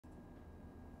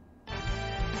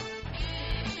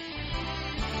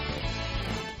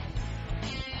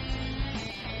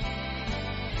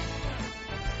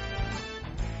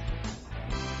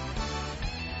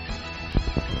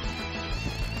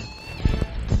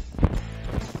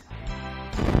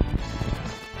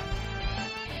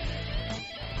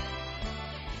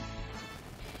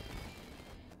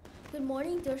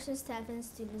morning, Dirksen staff and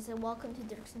students, and welcome to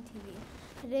Dirksen TV.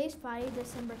 Today is Friday,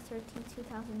 December 13th,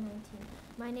 2019.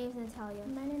 My name is Natalia.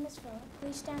 My name is Philip.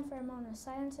 Please stand for a moment of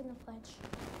silence and the pledge.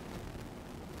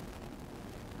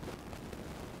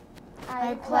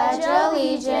 I pledge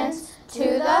allegiance to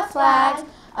the flag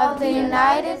of the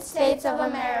United States of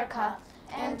America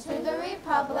and to the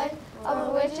republic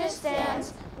over which it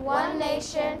stands, one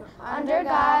nation, under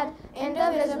God,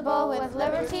 indivisible, with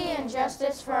liberty and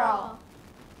justice for all.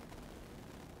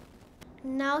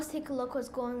 Now let's take a look what's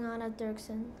going on at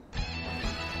Dirksen.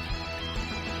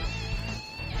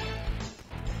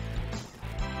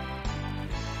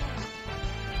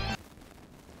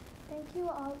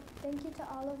 Thank you to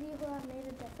all of you who have made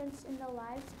a difference in the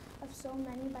lives of so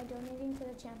many by donating to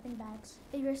the Champion Bags.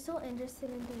 If you're still interested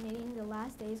in donating, the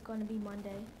last day is going to be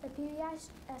Monday. The PBS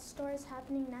store is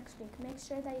happening next week. Make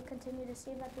sure that you continue to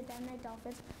save up your Dynamite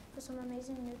Dolphins for some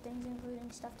amazing new things, including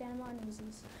stuffed animal and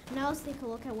Uzis. Now let's take a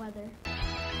look at weather.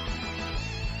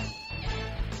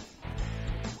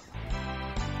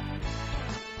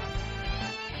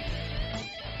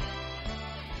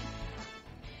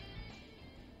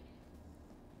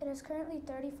 It is currently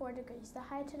 34 degrees. The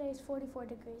high today is 44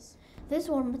 degrees. This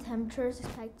warm temperature is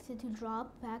expected to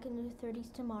drop back into the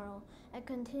 30s tomorrow and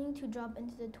continue to drop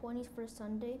into the 20s for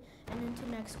Sunday and into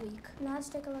next week. Now let's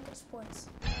take a look at sports.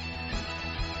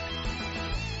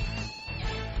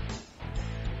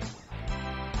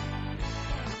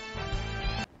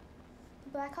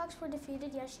 The Blackhawks were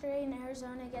defeated yesterday in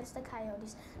Arizona against the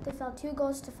Coyotes. They fell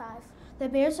 2-5. The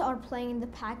Bears are playing the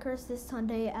Packers this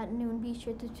Sunday at noon. Be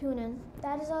sure to tune in.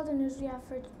 That is all the news we have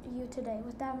for you today.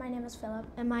 With that, my name is Philip.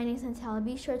 And my name is Natalia.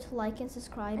 Be sure to like and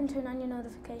subscribe. And turn on your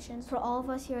notifications. For all of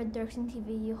us here at Dirksen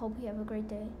TV, you hope you have a great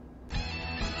day.